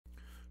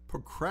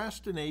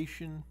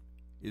Procrastination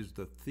is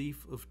the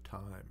thief of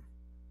time.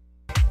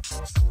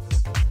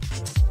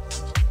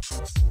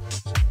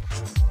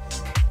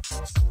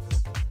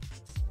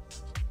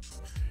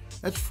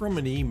 That's from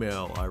an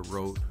email I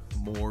wrote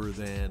more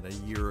than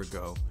a year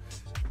ago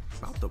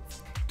about the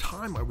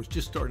time I was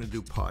just starting to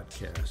do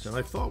podcasts. And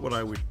I thought what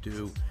I would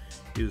do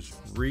is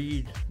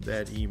read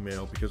that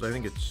email because I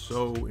think it's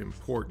so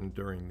important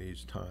during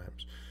these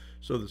times.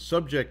 So the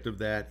subject of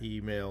that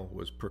email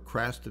was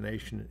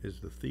Procrastination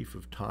is the Thief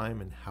of Time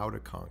and How to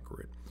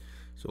Conquer It.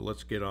 So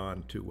let's get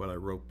on to what I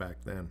wrote back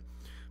then.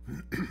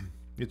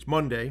 It's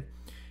Monday,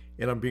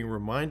 and I'm being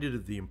reminded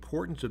of the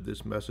importance of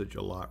this message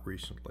a lot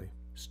recently.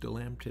 Still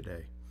am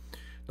today.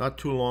 Not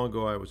too long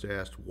ago, I was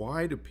asked,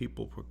 why do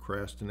people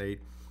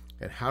procrastinate,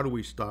 and how do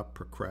we stop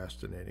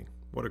procrastinating?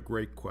 What a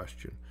great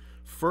question.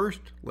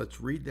 First, let's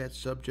read that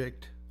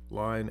subject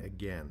line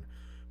again.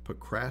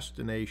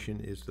 Procrastination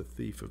is the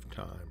thief of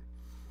time.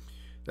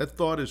 That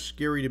thought is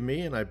scary to me,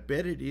 and I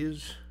bet it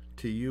is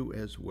to you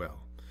as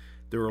well.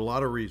 There are a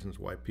lot of reasons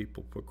why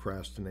people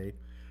procrastinate,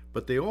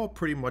 but they all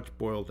pretty much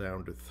boil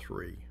down to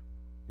three.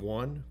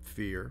 1,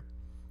 fear.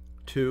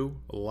 2,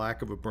 a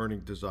lack of a burning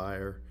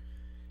desire.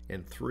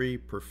 And 3,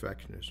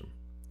 perfectionism.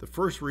 The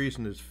first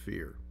reason is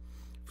fear.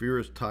 Fear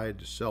is tied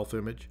to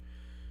self-image.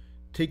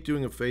 Take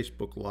doing a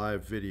Facebook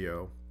Live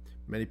video.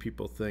 Many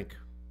people think,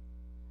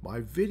 my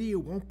video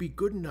won't be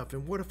good enough,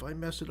 and what if I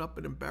mess it up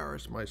and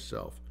embarrass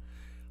myself?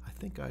 I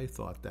think I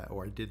thought that,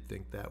 or I did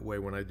think that way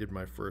when I did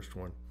my first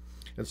one.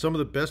 And some of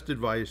the best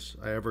advice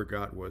I ever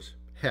got was,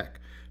 heck,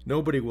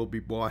 nobody will be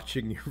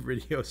watching your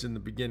videos in the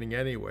beginning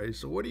anyway,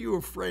 so what are you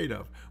afraid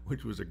of?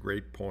 Which was a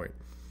great point.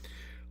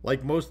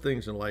 Like most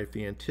things in life,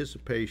 the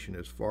anticipation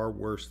is far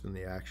worse than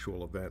the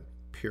actual event,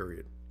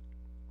 period.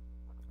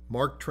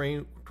 Mark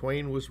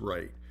Twain was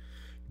right.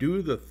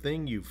 Do the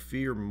thing you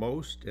fear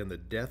most, and the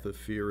death of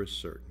fear is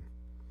certain.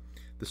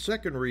 The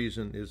second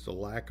reason is the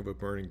lack of a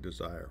burning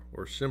desire,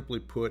 or simply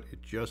put,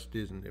 it just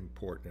isn't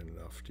important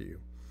enough to you.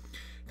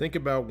 Think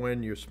about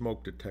when your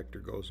smoke detector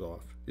goes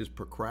off. Is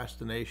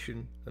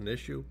procrastination an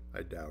issue?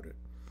 I doubt it.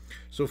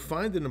 So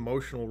find an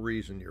emotional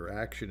reason your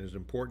action is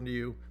important to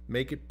you.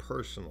 Make it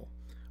personal.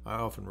 I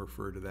often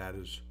refer to that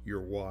as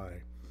your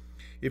why.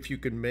 If you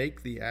can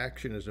make the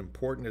action as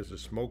important as a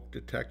smoke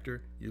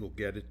detector, you'll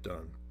get it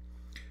done.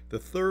 The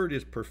third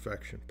is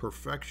perfection.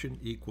 Perfection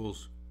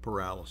equals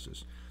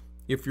paralysis.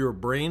 If you're a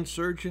brain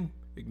surgeon,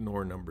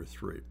 ignore number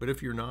 3. But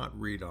if you're not,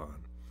 read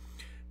on.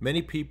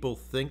 Many people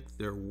think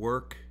their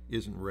work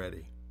isn't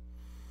ready.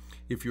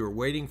 If you're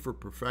waiting for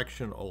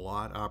perfection a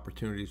lot,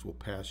 opportunities will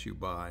pass you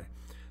by.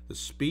 The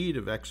speed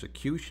of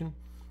execution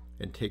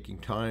and taking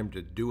time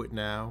to do it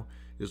now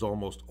is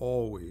almost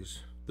always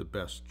the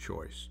best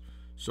choice.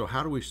 So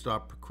how do we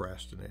stop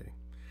procrastinating?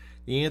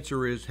 The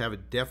answer is have a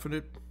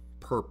definite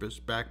purpose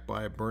backed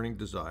by a burning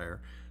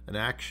desire, an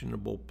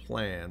actionable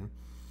plan,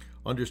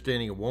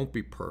 understanding it won't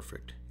be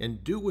perfect,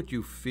 and do what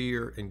you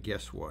fear, and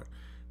guess what?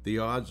 The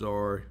odds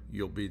are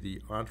you'll be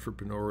the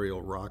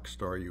entrepreneurial rock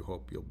star you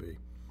hope you'll be.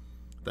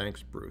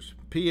 Thanks, Bruce.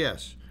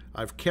 P.S.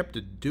 I've kept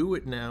a do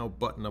it now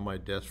button on my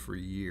desk for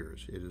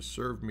years. It has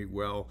served me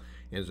well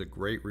and is a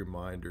great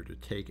reminder to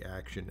take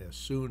action as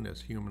soon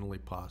as humanly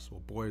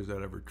possible. Boy, is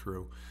that ever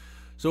true.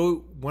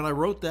 So when I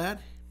wrote that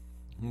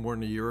more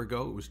than a year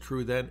ago, it was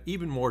true then,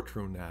 even more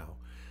true now.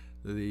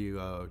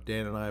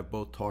 Dan and I have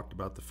both talked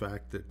about the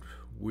fact that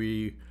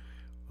we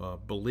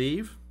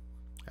believe,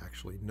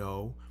 actually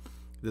know,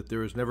 that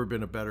there has never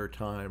been a better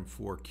time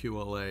for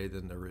QLA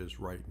than there is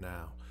right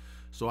now.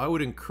 So I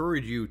would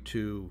encourage you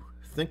to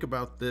think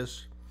about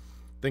this,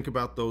 think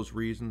about those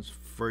reasons: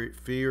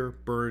 fear,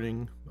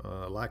 burning,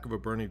 lack of a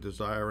burning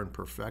desire, and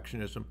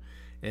perfectionism,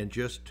 and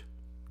just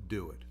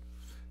do it.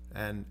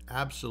 And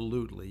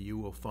absolutely, you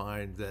will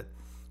find that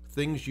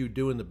things you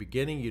do in the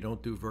beginning, you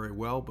don't do very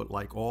well, but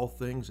like all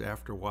things,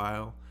 after a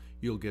while,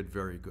 you'll get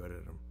very good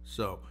at them.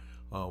 So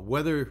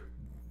whether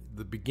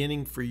the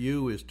beginning for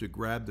you is to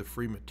grab the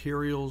free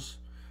materials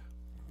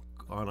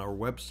on our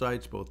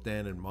websites, both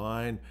Dan and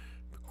mine,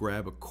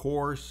 grab a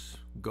course,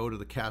 go to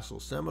the Castle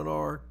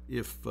Seminar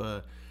if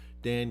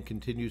Dan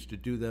continues to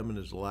do them and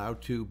is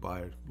allowed to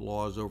by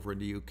laws over in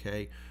the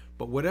UK.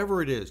 But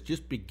whatever it is,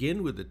 just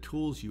begin with the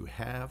tools you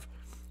have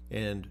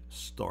and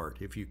start.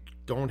 If you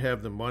don't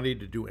have the money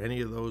to do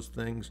any of those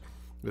things,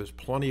 there's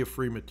plenty of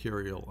free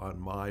material on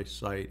my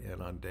site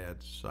and on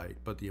Dad's site.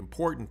 But the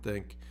important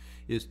thing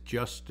is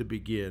just to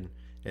begin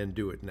and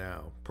do it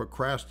now.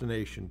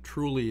 Procrastination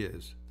truly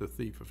is the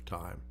thief of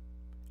time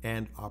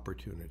and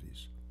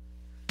opportunities.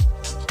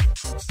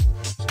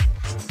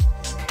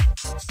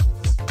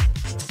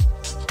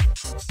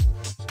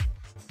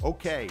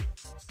 Okay,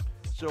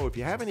 so if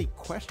you have any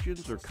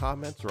questions or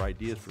comments or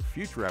ideas for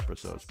future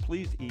episodes,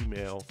 please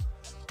email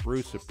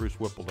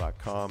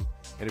bruce@brucewhipple.com.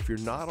 And if you're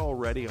not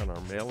already on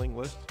our mailing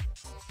list,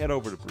 head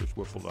over to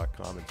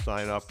brucewhipple.com and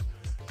sign up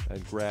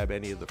and grab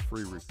any of the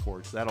free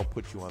reports. That'll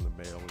put you on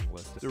the mailing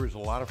list. There is a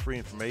lot of free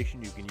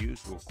information you can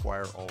use to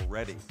acquire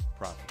already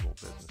profitable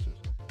businesses.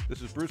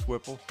 This is Bruce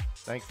Whipple.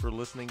 Thanks for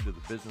listening to the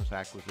Business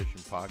Acquisition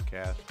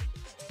Podcast.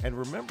 And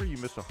remember, you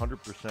miss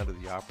 100%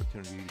 of the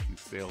opportunities you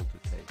fail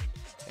to take.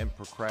 And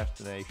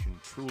procrastination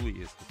truly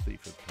is the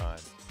thief of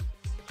time.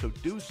 So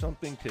do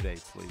something today,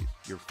 please.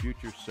 Your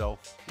future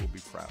self will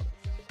be proud of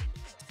you.